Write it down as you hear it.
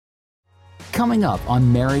Coming up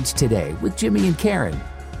on Marriage Today with Jimmy and Karen.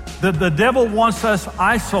 The devil wants us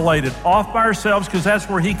isolated, off by ourselves, because that's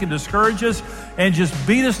where he can discourage us and just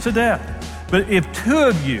beat us to death. But if two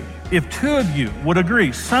of you would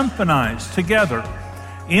agree, symphonize together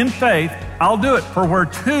in faith, I'll do it. For where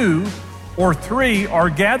 2 or 3 are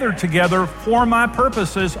gathered together for my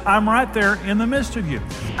purposes, I'm right there in the midst of you.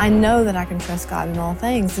 I know that I can trust God in all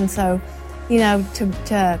things. And so,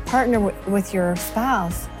 to partner with your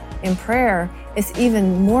spouse in prayer is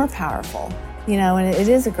even more powerful, and it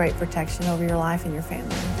is a great protection over your life and your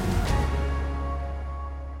family.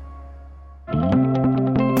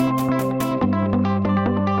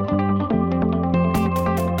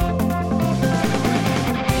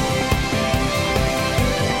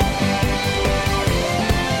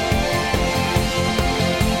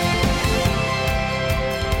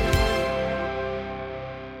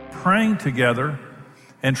 Praying together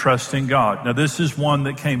and trusting God. Now, this is one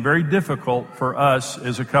that came very difficult for us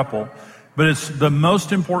as a couple, but it's the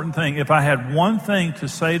most important thing. If I had one thing to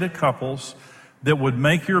say to couples that would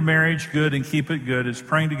make your marriage good and keep it good, it's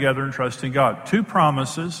praying together and trusting God. 2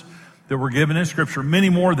 promises that were given in Scripture, many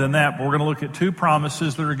more than that, but we're going to look at 2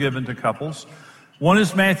 promises that are given to couples. One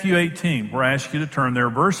is Matthew 18, where I ask you to turn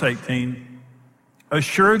there, verse 18.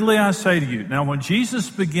 Assuredly I say to you. Now, when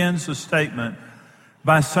Jesus begins a statement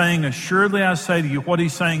by saying, assuredly I say to you, what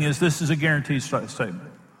he's saying is this is a guaranteed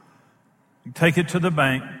statement. You take it to the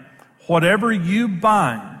bank. Whatever you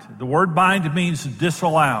bind, the word bind means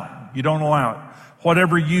disallow. You don't allow it.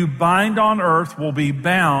 Whatever you bind on earth will be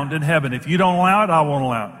bound in heaven. If you don't allow it, I won't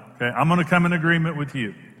allow it. Okay, I'm going to come in agreement with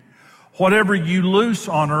you. Whatever you loose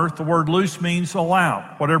on earth, the word loose means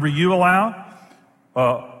allow. Whatever you allow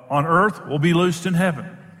on earth will be loosed in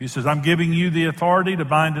heaven. He says, I'm giving you the authority to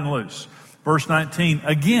bind and loose. Verse 19,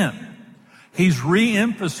 again, he's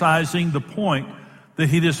re-emphasizing the point that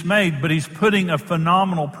he just made, but he's putting a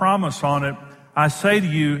phenomenal promise on it. I say to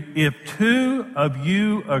you, if 2 of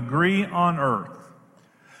you agree on earth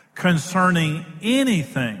concerning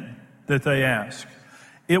anything that they ask,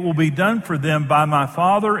 it will be done for them by my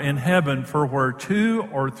Father in heaven. For where 2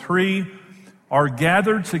 or 3 are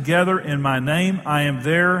gathered together in my name, I am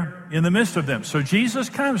there in the midst of them. So Jesus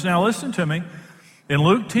comes. Now listen to me. In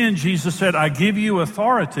Luke 10, Jesus said, I give you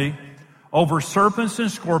authority over serpents and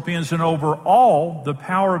scorpions and over all the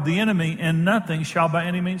power of the enemy, and nothing shall by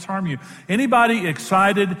any means harm you. Anybody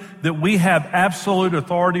excited that we have absolute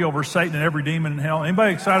authority over Satan and every demon in hell?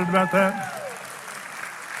 Anybody excited about that?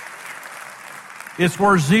 It's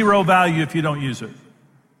worth 0 value if you don't use it.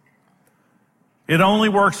 It only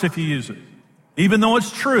works if you use it. Even though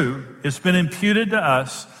it's true, it's been imputed to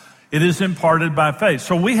us. It is imparted by faith.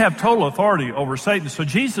 So we have total authority over Satan. So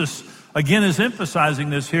Jesus, again, is emphasizing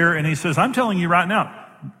this here, and he says, I'm telling you right now,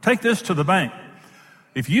 take this to the bank.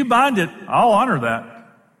 If you bind it, I'll honor that.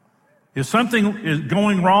 If something is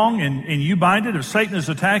going wrong and you bind it, if Satan is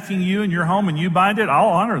attacking you in your home and you bind it, I'll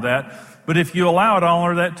honor that. But if you allow it, I'll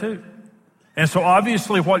honor that too. And so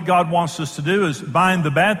obviously what God wants us to do is bind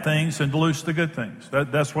the bad things and loose the good things.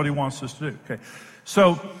 That's what he wants us to do. Okay.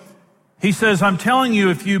 So he says, I'm telling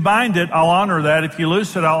you, if you bind it, I'll honor that. If you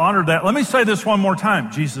loose it, I'll honor that. Let me say this one more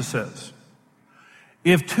time, Jesus says.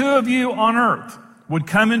 If 2 of you on earth would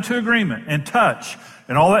come into agreement and touch,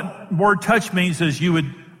 and all that word touch means is you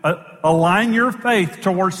would align your faith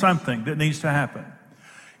towards something that needs to happen.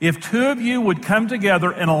 If 2 of you would come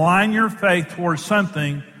together and align your faith towards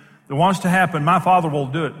something that wants to happen, my Father will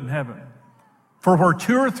do it in heaven. For where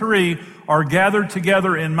 2 or 3 are gathered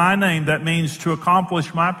together in my name, that means to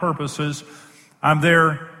accomplish my purposes, I'm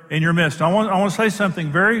there in your midst. I want to say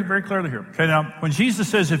something very, very clearly here. Okay, now, when Jesus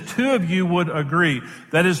says, if 2 of you would agree,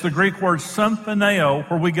 that is the Greek word symphoneo,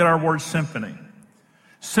 where we get our word symphony.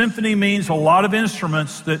 Symphony means a lot of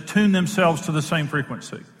instruments that tune themselves to the same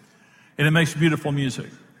frequency. And it makes beautiful music.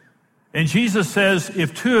 And Jesus says,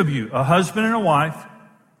 if 2 of you, a husband and a wife,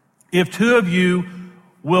 if 2 of you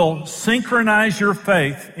will synchronize your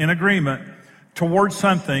faith in agreement towards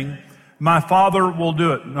something, my Father will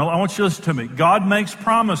do it. Now, I want you to listen to me. God makes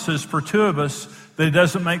promises for 2 of us that he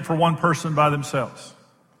doesn't make for one person by themselves.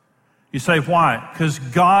 You say, why? Because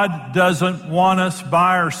God doesn't want us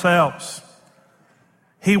by ourselves.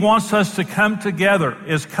 He wants us to come together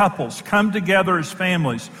as couples, come together as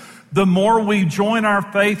families. The more we join our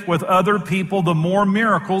faith with other people, the more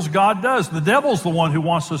miracles God does. The devil's the one who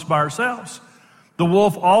wants us by ourselves. The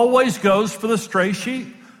wolf always goes for the stray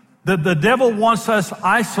sheep. The devil wants us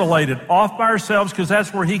isolated, off by ourselves, because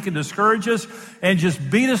that's where he can discourage us and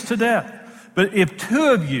just beat us to death. But if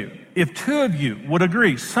two of you would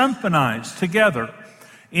agree, symphonize together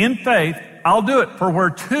in faith, I'll do it. For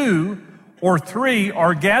where 2 or 3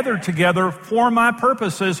 are gathered together for my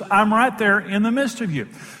purposes, I'm right there in the midst of you.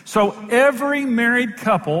 So every married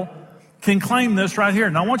couple can claim this right here.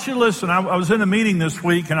 Now I want you to listen. I was in a meeting this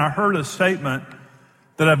week and I heard a statement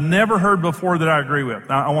that I've never heard before that I agree with.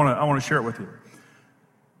 Now I want to share it with you.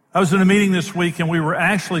 I was in a meeting this week and we were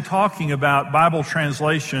actually talking about Bible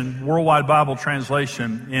translation, worldwide Bible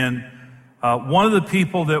translation, and one of the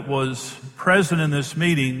people that was present in this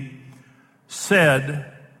meeting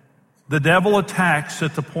said, the devil attacks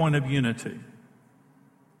at the point of unity.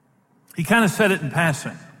 He kind of said it in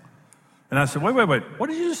passing. And I said, wait, what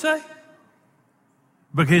did you just say?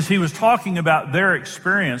 Because he was talking about their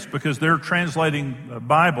experience, because they're translating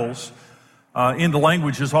Bibles into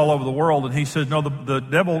languages all over the world. And he said, no, the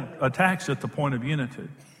devil attacks at the point of unity.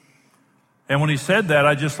 And when he said that,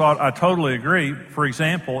 I just thought, I totally agree. For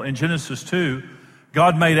example, in Genesis 2,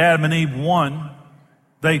 God made Adam and Eve one.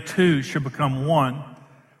 They two should become one.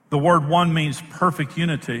 The word one means perfect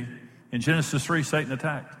unity. In Genesis 3, Satan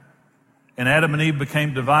attacked. And Adam and Eve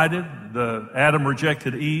became divided. Adam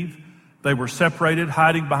rejected Eve. They were separated,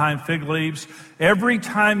 hiding behind fig leaves. Every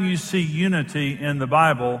time you see unity in the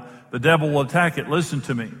Bible, the devil will attack it. Listen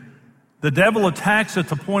to me. The devil attacks at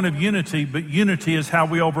the point of unity, but unity is how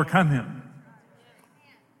we overcome him.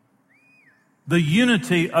 The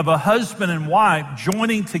unity of a husband and wife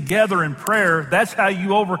joining together in prayer, that's how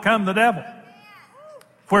you overcome the devil.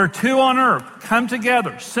 Where 2 on earth come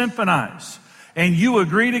together, symphonize, and you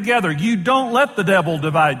agree together. You don't let the devil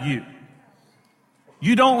divide you.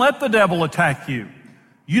 You don't let the devil attack you.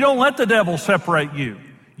 You don't let the devil separate you.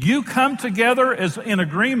 You come together as in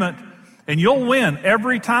agreement, and you'll win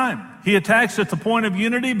every time. He attacks at the point of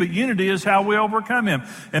unity, but unity is how we overcome him.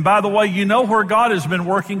 And by the way, you know where God has been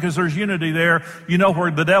working because there's unity there. You know where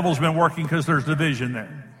the devil's been working because there's division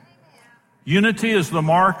there. Unity is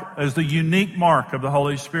the unique mark of the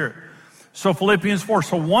Holy Spirit. So Philippians 4.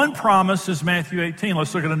 So one promise is Matthew 18.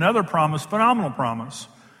 Let's look at another promise, phenomenal promise.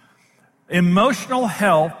 Emotional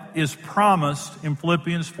health is promised in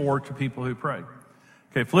Philippians 4 to people who pray.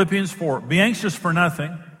 Okay, Philippians 4. Be anxious for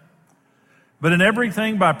nothing, but in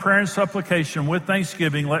everything by prayer and supplication with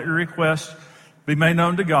thanksgiving, let your requests be made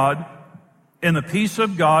known to God. And the peace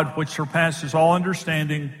of God, which surpasses all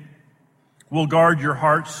understanding, will guard your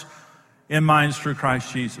hearts and minds through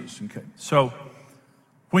Christ Jesus. Okay, so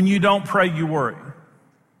when you don't pray, you worry.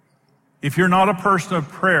 If you're not a person of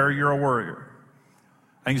prayer, you're a worrier.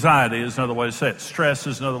 Anxiety is another way to say it. Stress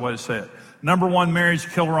is another way to say it. Number one marriage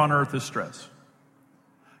killer on earth is stress.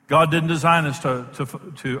 God didn't design us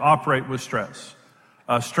to operate with stress.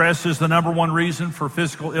 Stress is the number one reason for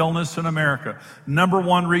physical illness in America. Number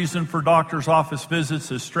one reason for doctor's office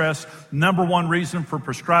visits is stress. Number one reason for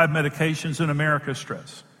prescribed medications in America is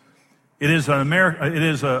stress. It is a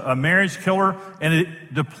marriage killer, and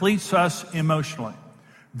it depletes us emotionally.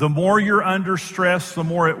 The more you're under stress, the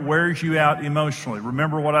more it wears you out emotionally.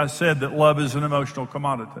 Remember what I said, that love is an emotional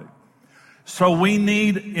commodity. So we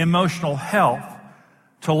need emotional health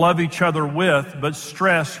to love each other with, but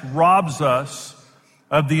stress robs us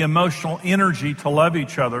of the emotional energy to love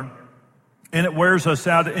each other, and it wears us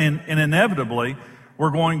out, and inevitably,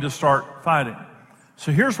 we're going to start fighting.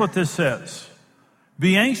 So here's what this says.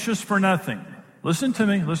 Be anxious for nothing. Listen to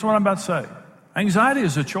me. Listen to what I'm about to say. Anxiety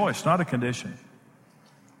is a choice, not a condition.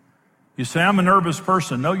 You say, I'm a nervous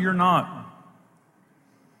person. No, you're not.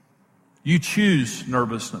 You choose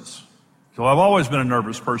nervousness. So I've always been a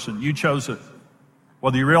nervous person. You chose it,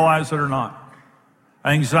 whether you realize it or not.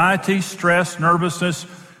 Anxiety, stress, nervousness.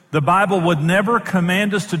 The Bible would never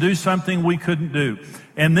command us to do something we couldn't do.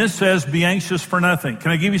 And this says, be anxious for nothing.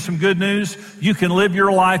 Can I give you some good news? You can live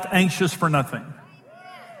your life anxious for nothing.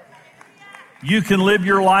 You can live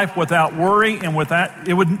your life without worry and without,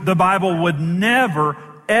 the Bible would never,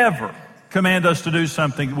 ever command us to do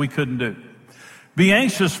something we couldn't do. Be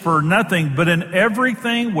anxious for nothing, but in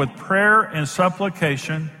everything with prayer and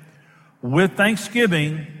supplication, with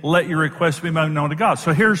thanksgiving, let your requests be made known to God.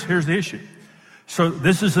 So here's the issue. So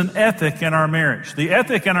this is an ethic in our marriage. The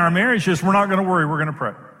ethic in our marriage is we're not going to worry, we're going to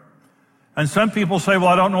pray. And some people say, well,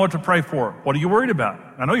 I don't know what to pray for. What are you worried about?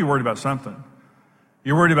 I know you're worried about something.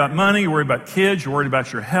 You're worried about money, you're worried about kids, you're worried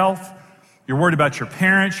about your health, you're worried about your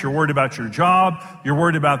parents, you're worried about your job, you're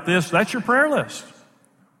worried about this. That's your prayer list.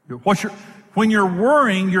 When you're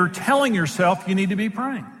worrying, you're telling yourself you need to be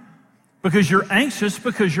praying because you're anxious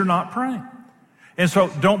because you're not praying. And so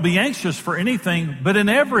don't be anxious for anything, but in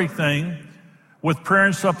everything with prayer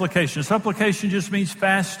and supplication. Supplication just means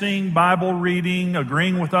fasting, Bible reading,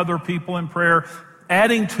 agreeing with other people in prayer,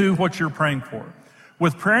 adding to what you're praying for.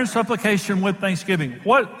 With prayer and supplication with thanksgiving.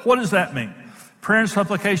 What does that mean? Prayer and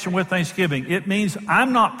supplication with thanksgiving. It means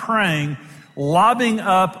I'm not praying lobbing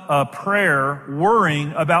up a prayer,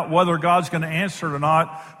 worrying about whether God's going to answer it or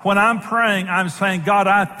not. When I'm praying, I'm saying, God,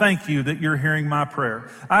 I thank you that you're hearing my prayer.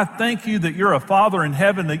 I thank you that you're a Father in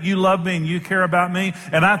heaven, that you love me and you care about me.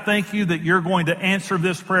 And I thank you that you're going to answer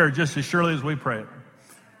this prayer just as surely as we pray it.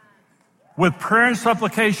 With prayer and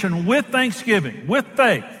supplication, with thanksgiving, with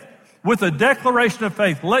faith, with a declaration of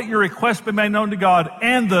faith, let your request be made known to God,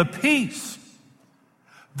 and the peace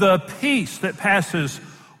that passes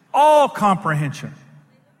all comprehension.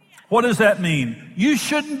 What does that mean? You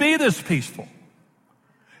shouldn't be this peaceful.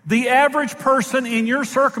 The average person in your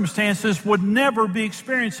circumstances would never be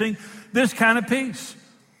experiencing this kind of peace.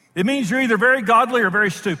 It means you're either very godly or very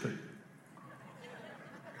stupid.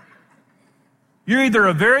 You're either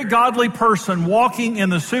a very godly person walking in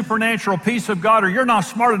the supernatural peace of God, or you're not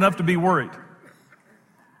smart enough to be worried.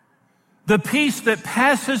 The peace that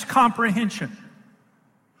passes comprehension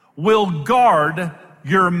will guard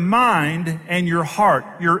your mind and your heart,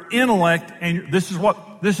 your intellect, and this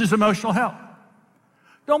is emotional health.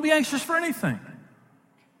 Don't be anxious for anything.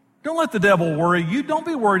 Don't let the devil worry you. Don't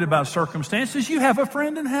be worried about circumstances. You have a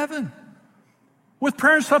friend in heaven. With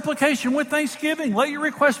prayer and supplication, with thanksgiving, let your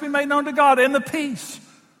requests be made known to God, and the peace.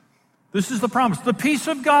 This is the promise. The peace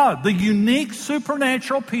of God, the unique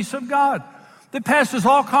supernatural peace of God that passes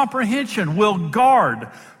all comprehension will guard.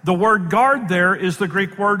 The word guard there is the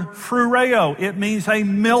Greek word phroureo. It means a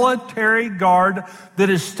military guard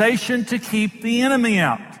that is stationed to keep the enemy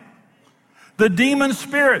out. The demon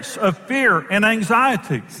spirits of fear and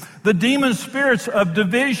anxiety, the demon spirits of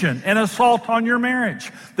division and assault on your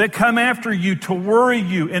marriage that come after you to worry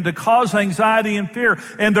you and to cause anxiety and fear.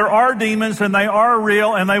 And there are demons, and they are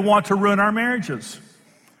real, and they want to ruin our marriages.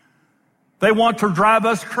 They want to drive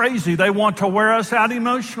us crazy. They want to wear us out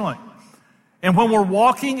emotionally. And when we're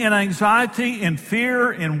walking in anxiety and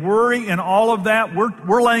fear and worry and all of that,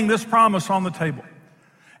 we're laying this promise on the table.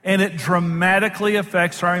 And it dramatically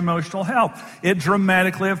affects our emotional health. It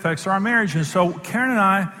dramatically affects our marriage. And so Karen and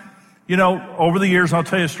I, over the years, I'll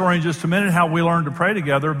tell you a story in just a minute how we learned to pray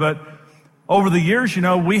together. But over the years,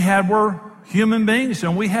 we're human beings,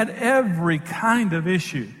 and we had every kind of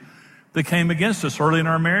issue that came against us. Early in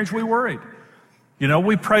our marriage, we worried.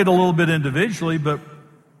 We prayed a little bit individually, but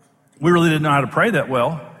we really didn't know how to pray that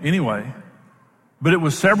well anyway. But it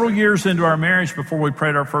was several years into our marriage before we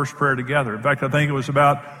prayed our first prayer together. In fact, I think it was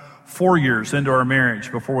about 4 years into our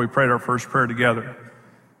marriage before we prayed our first prayer together.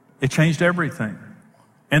 It changed everything.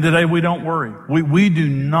 And today we don't worry. We do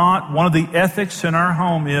not, one of the ethics in our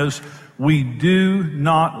home is we do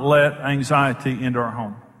not let anxiety into our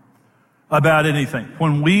home about anything.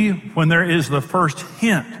 When there is the first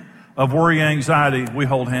hint of worry and anxiety, we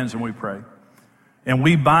hold hands and we pray. And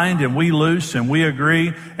we bind and we loose and we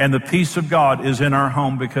agree, and the peace of God is in our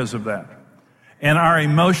home because of that. And our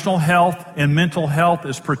emotional health and mental health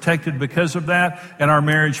is protected because of that, and our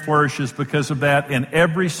marriage flourishes because of that. And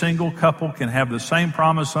every single couple can have the same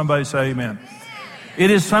promise. Somebody say amen.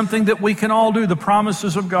 It is something that we can all do. The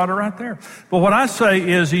promises of God are right there. But what I say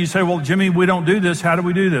is, you say, well, Jimmy, we don't do this. How do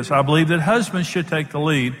we do this? I believe that husbands should take the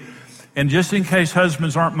lead. And just in case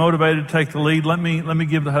husbands aren't motivated to take the lead, let me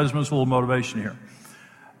give the husbands a little motivation here.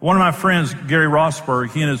 One of my friends, Gary Rossberg,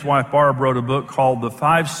 he and his wife Barb wrote a book called The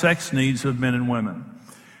 5 Sex Needs of Men and Women.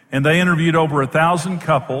 And they interviewed over 1,000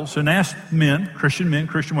 couples and asked men, Christian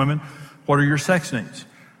women, what are your sex needs?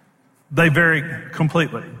 They vary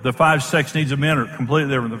completely. The 5 sex needs of men are completely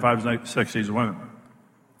different than the 5 sex needs of women.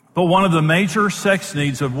 But one of the major sex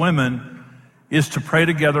needs of women is to pray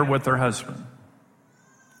together with their husband.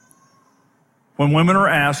 When women are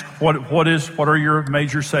asked, what are your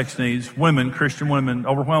major sex needs? Women, Christian women,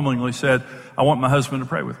 overwhelmingly said, I want my husband to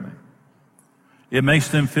pray with me. It makes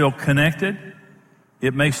them feel connected.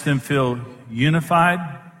 It makes them feel unified.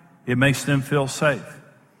 It makes them feel safe.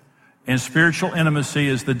 And spiritual intimacy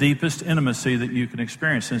is the deepest intimacy that you can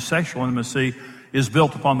experience. And sexual intimacy is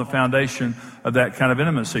built upon the foundation of that kind of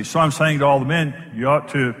intimacy. So I'm saying to all the men, you ought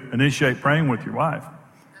to initiate praying with your wife.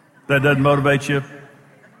 That doesn't motivate you.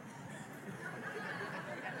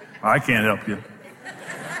 I can't help you.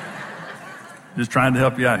 Just trying to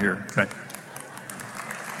help you out here.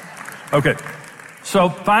 Okay. So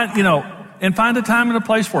find a time and a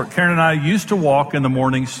place for it. Karen and I used to walk in the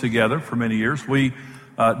mornings together for many years. We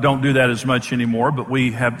don't do that as much anymore, but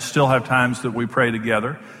we still have times that we pray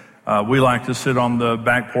together. We like to sit on the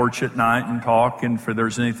back porch at night and talk, and if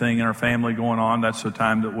there's anything in our family going on, that's the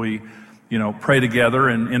time that we, pray together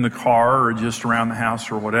and in the car or just around the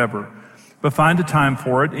house or whatever. But find a time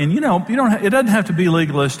for it. And it doesn't have to be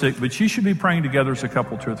legalistic, but you should be praying together as a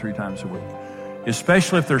couple 2 or 3 times a week.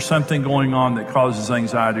 Especially if there's something going on that causes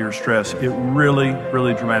anxiety or stress. It really,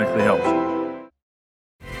 really dramatically helps.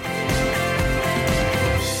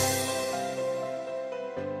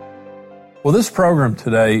 Well, this program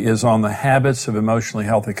today is on the habits of emotionally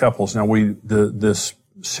healthy couples. Now, this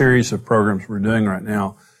series of programs we're doing right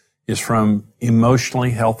now is from Emotionally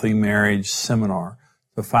Healthy Marriage Seminar,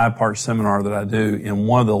 the 5-part seminar that I do. And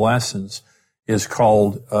one of the lessons is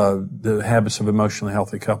called the habits of emotionally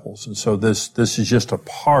healthy couples. And so this is just a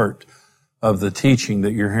part of the teaching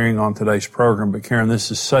that you're hearing on today's program. But Karen, this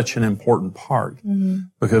is such an important part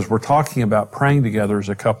because we're talking about praying together as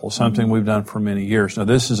a couple, something we've done for many years. Now,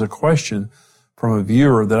 this is a question from a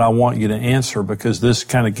viewer that I want you to answer because this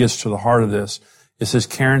kind of gets to the heart of this. It says,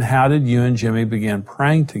 Karen, how did you and Jimmy begin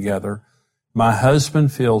praying together? My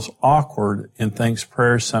husband feels awkward and thinks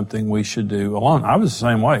prayer is something we should do alone. I was the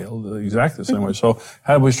same way, exactly the same way. So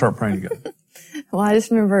how did we start praying together? Well, I just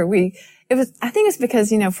remember I think it's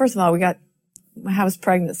because, first of all, I was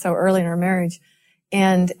pregnant so early in our marriage,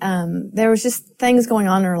 and there was just things going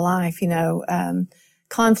on in our life,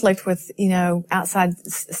 conflict with, outside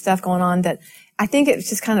stuff going on that I think it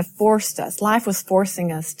just kind of forced us. Life was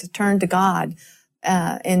forcing us to turn to God,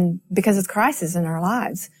 and because of crisis in our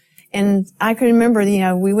lives. And I can remember,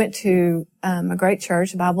 we went to a great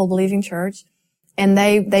church, a Bible believing church, and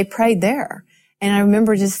they prayed there. And I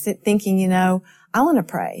remember just thinking, I want to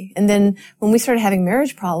pray. And then when we started having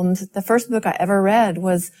marriage problems, the first book I ever read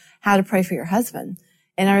was How to Pray for Your Husband.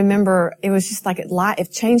 And I remember it was just like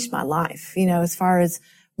it changed my life, as far as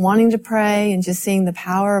wanting to pray and just seeing the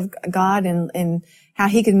power of God and how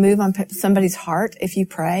he could move on somebody's heart if you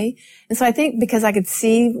pray. And so I think because I could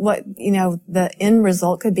see what, the end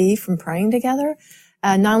result could be from praying together,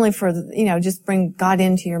 not only for, just bring God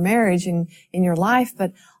into your marriage and in your life,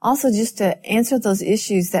 but also just to answer those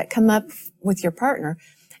issues that come up with your partner.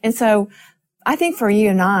 And so I think for you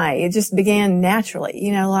and I, it just began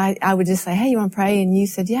naturally. I would just say, hey, you want to pray? And you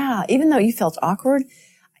said, yeah, even though you felt awkward.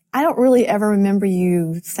 I don't really ever remember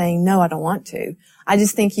you saying, no, I don't want to. I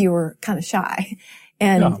just think you were kind of shy.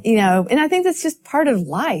 And, and I think that's just part of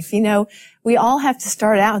life. We all have to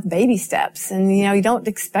start out with baby steps, and, you don't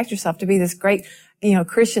expect yourself to be this great,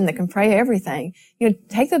 Christian that can pray everything.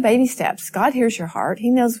 Take the baby steps. God hears your heart. He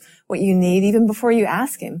knows what you need even before you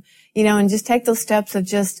ask him, and just take those steps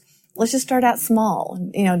of let's just start out small.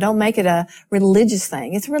 Don't make it a religious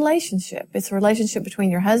thing. It's a relationship. It's a relationship between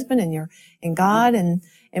your husband and God and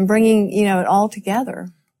bringing, it all together.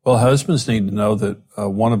 Well, husbands need to know that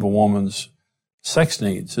one of a woman's sex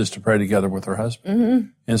needs is to pray together with her husband. Mm-hmm.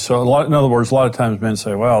 And so in other words, a lot of times men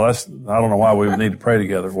say, well, I don't know why we would need to pray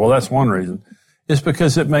together. Well, that's one reason. It's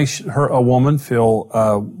because it makes a woman feel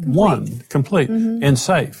complete and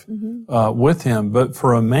safe with him. But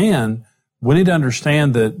for a man, we need to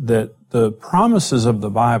understand that the promises of the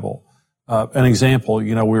Bible, an example,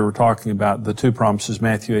 we were talking about the two promises,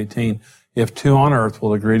 Matthew 18, if two on earth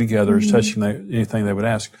will agree together as touching anything they would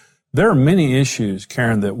ask. There are many issues,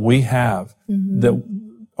 Karen, that we have that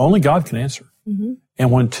only God can answer. Mm-hmm.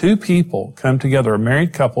 And when two people come together, a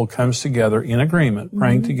married couple comes together in agreement,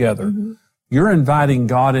 praying together, you're inviting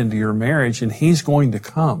God into your marriage, and he's going to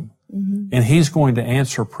come and he's going to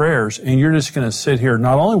answer prayers. And you're just going to sit here.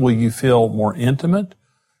 Not only will you feel more intimate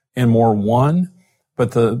and more one, but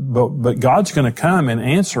God's going to come and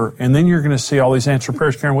answer, and then you're going to see all these answered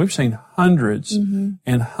prayers. Karen, we've seen hundreds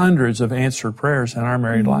and hundreds of answered prayers in our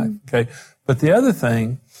married life. Okay. But the other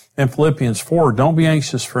thing in Philippians 4, don't be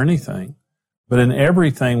anxious for anything, but in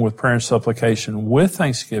everything with prayer and supplication, with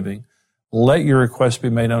thanksgiving, let your requests be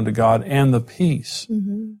made unto God, and the peace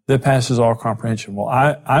that passes all comprehension. Well,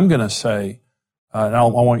 I'm going to say, and I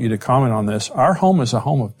want you to comment on this, our home is a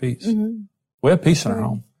home of peace. We have peace in our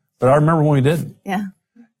home. But I remember when we didn't. Yeah.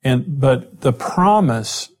 But the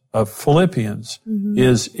promise of Philippians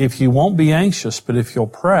is if you won't be anxious, but if you'll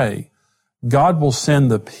pray, God will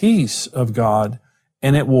send the peace of God,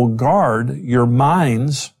 and it will guard your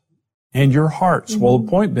minds and your hearts. Well, the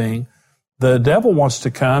point being, the devil wants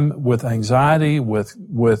to come with anxiety,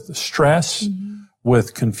 with stress,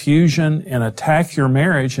 with confusion, and attack your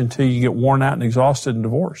marriage until you get worn out and exhausted and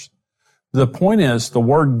divorced. The point is, the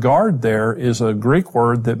word guard there is a Greek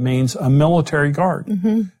word that means a military guard.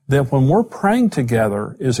 That when we're praying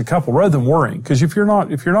together as a couple, rather than worrying, because if you're not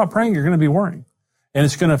praying, you're going to be worrying, and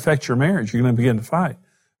it's going to affect your marriage. You're going to begin to fight.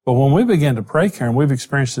 But when we begin to pray, Karen, we've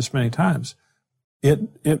experienced this many times.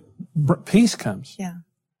 Peace comes. Yeah.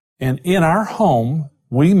 And in our home,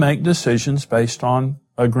 we make decisions based on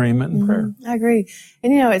agreement and prayer. I agree.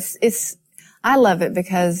 And I love it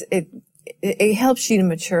because it helps you to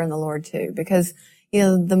mature in the Lord too, because,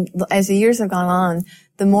 as the years have gone on,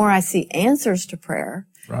 the more I see answers to prayer,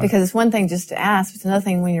 because it's one thing just to ask, it's another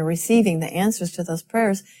thing when you're receiving the answers to those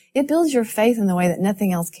prayers, it builds your faith in the way that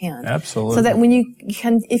nothing else can. Absolutely. So that when you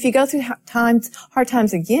can, if you go through hard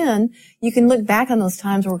times again, you can look back on those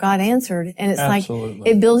times where God answered, and it's Absolutely. like,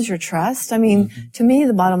 it builds your trust. I mean, to me,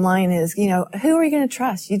 the bottom line is, who are you going to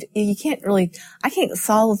trust? You can't really, I can't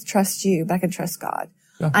solve trust you, but I can trust God.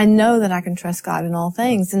 Yeah. I know that I can trust God in all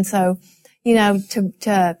things. And so,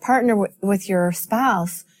 to partner with your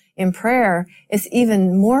spouse in prayer is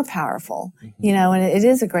even more powerful, and it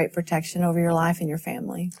is a great protection over your life and your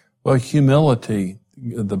family. Well, humility,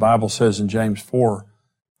 the Bible says in James 4,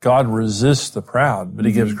 God resists the proud, but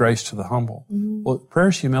he gives grace to the humble. Well, prayer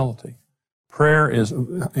is humility. Prayer is,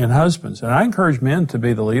 in husbands, and I encourage men to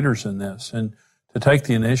be the leaders in this and to take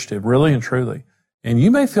the initiative, really and truly. And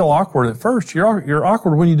you may feel awkward at first. You're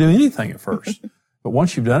awkward when you do anything at first. But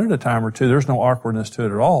once you've done it a time or two, there's no awkwardness to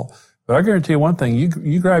it at all. But I guarantee you one thing,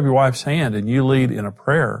 you grab your wife's hand and you lead in a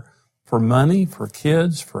prayer for money, for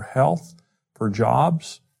kids, for health, for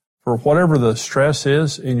jobs, for whatever the stress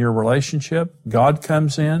is in your relationship. God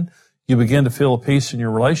comes in. You begin to feel a peace in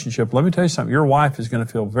your relationship. Let me tell you something. Your wife is going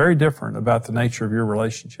to feel very different about the nature of your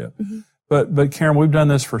relationship. But Karen, we've done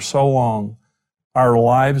this for so long. Our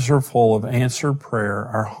lives are full of answered prayer.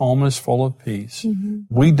 Our home is full of peace.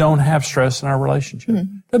 We don't have stress in our relationship.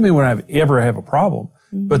 Doesn't mean we don't ever have a problem.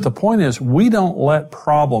 But the point is, we don't let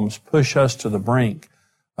problems push us to the brink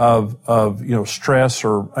of stress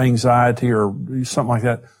or anxiety or something like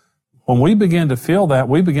that. When we begin to feel that,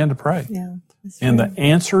 we begin to pray. Yeah, and the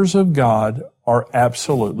answers of God are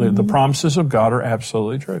absolutely, the promises of God are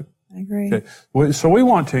absolutely true. I agree. Okay. So we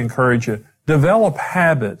want to encourage you, develop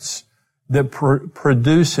habits that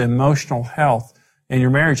produce emotional health in your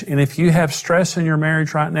marriage. And if you have stress in your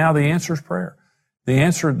marriage right now, the answer is prayer. The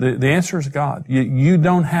answer is God. You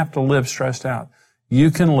don't have to live stressed out.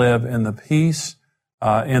 You can live in the peace,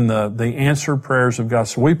 in the answered prayers of God.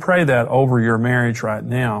 So we pray that over your marriage right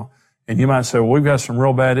now. And you might say, well, we've got some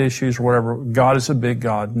real bad issues or whatever. God is a big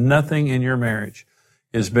God. Nothing in your marriage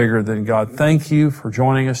is bigger than God. Thank you for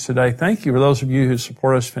joining us today. Thank you for those of you who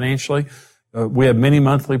support us financially. We have many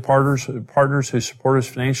monthly partners who support us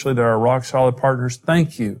financially. They're our rock solid partners.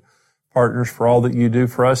 Thank you, partners, for all that you do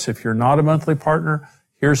for us. If you're not a monthly partner,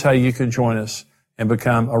 here's how you can join us and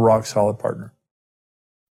become a rock solid partner.